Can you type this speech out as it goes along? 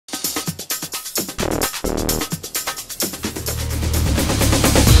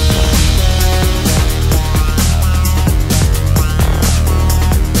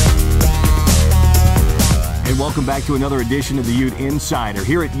back to another edition of the Ute Insider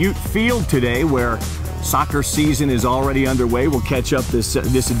here at Ute Field today, where soccer season is already underway. We'll catch up this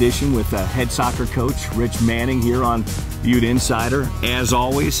edition with head soccer coach Rich Manning here on the Ute Insider. As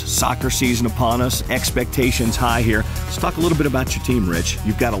always, soccer season upon us, expectations high here. Let's talk a little bit about your team, Rich.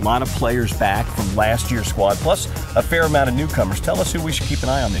 You've got a lot of players back from last year's squad, plus a fair amount of newcomers. Tell us who we should keep an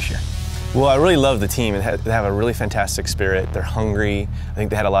eye on this year. Well, I really love the team. They have a really fantastic spirit. They're hungry. I think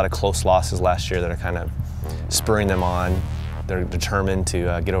they had a lot of close losses last year that are kind of spurring them on. They're determined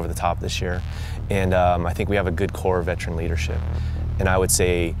to get over the top this year. And I think we have a good core of veteran leadership. And I would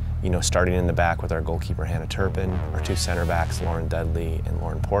say, you know, starting in the back with our goalkeeper, Hannah Turpin, our two center backs, Lauren Dudley and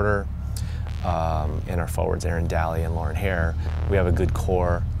Lauren Porter, and our forwards, Erin Daly and Lauren Hare, we have a good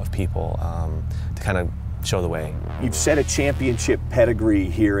core of people to kind of show the way. You've set a championship pedigree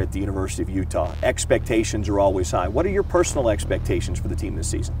here at the University of Utah. Expectations are always high. What are your personal expectations for the team this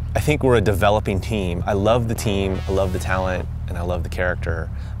season? I think we're a developing team. I love the team, I love the talent, and I love the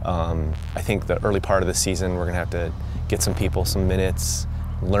character. I think the early part of the season we're going to have to get some people some minutes,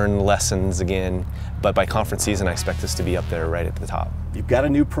 learn lessons again, but by conference season I expect us to be up there right at the top. You've got a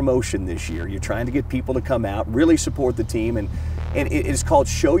new promotion this year. You're trying to get people to come out, really support the team, and it is called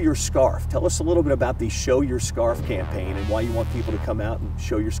Show Your Scarf. Tell us a little bit about the Show Your Scarf campaign and why you want people to come out and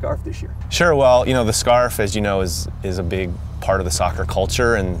show your scarf this year. Sure, well, you know, the scarf, as you know, is a big part of the soccer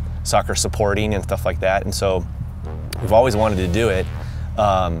culture and soccer supporting and stuff like that, and so we've always wanted to do it,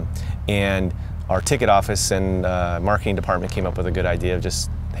 and our ticket office and marketing department came up with a good idea of just,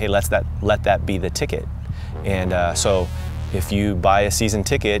 hey, let that be the ticket. And so if you buy a season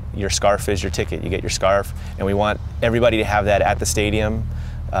ticket, your scarf is your ticket. You get your scarf, and we want everybody to have that at the stadium,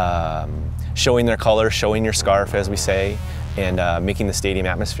 showing their colors, showing your scarf, as we say, and making the stadium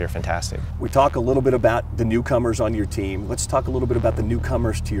atmosphere fantastic. We talk a little bit about the newcomers on your team. Let's talk a little bit about the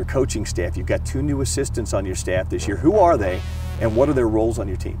newcomers to your coaching staff. You've got two new assistants on your staff this year. Who are they, and what are their roles on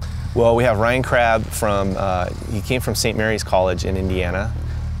your team? Well, we have Ryan Crabb from, he came from St. Mary's College in Indiana,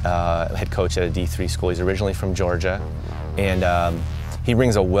 head coach at a D3 school. He's originally from Georgia, and he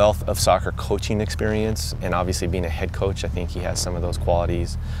brings a wealth of soccer coaching experience, and obviously being a head coach, I think he has some of those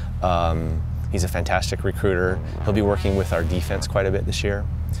qualities. He's a fantastic recruiter. He'll be working with our defense quite a bit this year.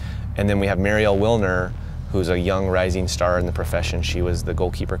 And then we have Marielle Wilner, who's a young rising star in the profession. She was the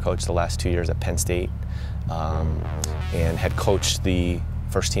goalkeeper coach the last 2 years at Penn State, and had coached the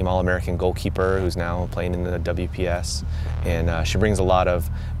first team All-American goalkeeper who's now playing in the WPS. And she brings a lot of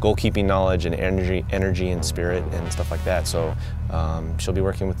goalkeeping knowledge and energy and spirit and stuff like that. So she'll be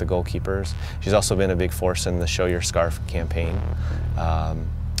working with the goalkeepers. She's also been a big force in the Show Your Scarf campaign.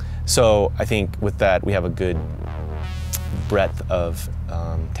 So I think with that we have a good breadth of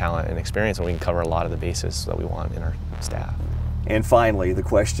talent and experience, and we can cover a lot of the bases that we want in our staff. And finally, the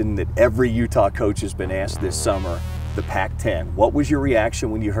question that every Utah coach has been asked this summer, the Pac-10. What was your reaction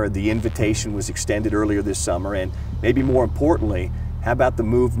when you heard the invitation was extended earlier this summer? And maybe more importantly, how about the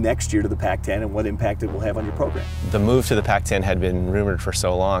move next year to the Pac-10 and what impact it will have on your program? The move to the Pac-10 had been rumored for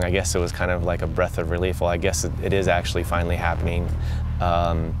so long. I guess it was kind of like a breath of relief. Well, I guess it is actually finally happening.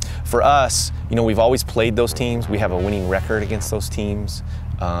 For us, you know, we've always played those teams. We have a winning record against those teams.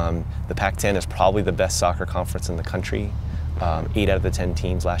 The Pac-10 is probably the best soccer conference in the country. 8 out of the 10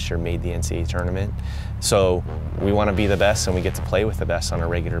 teams last year made the NCAA tournament. So we want to be the best, and we get to play with the best on a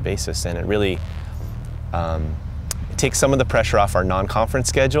regular basis. And it really it takes some of the pressure off our non-conference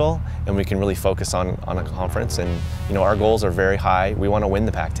schedule, and we can really focus on a conference. And you know, our goals are very high. We want to win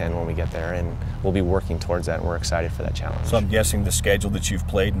the Pac-10 when we get there, and we'll be working towards that, and we're excited for that challenge. So I'm guessing the schedule that you've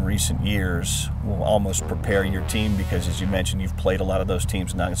played in recent years will almost prepare your team, because as you mentioned, you've played a lot of those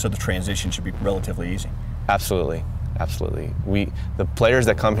teams now, so the transition should be relatively easy. Absolutely. Absolutely. The players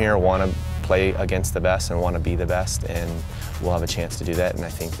that come here want to play against the best and want to be the best, and we'll have a chance to do that, and I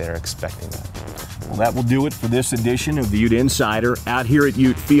think they're expecting that. Well, that will do it for this edition of the Ute Insider. Out here at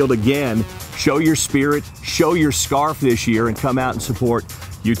Ute Field again, show your spirit, show your scarf this year, and come out and support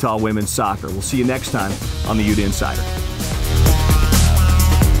Utah women's soccer. We'll see you next time on the Ute Insider.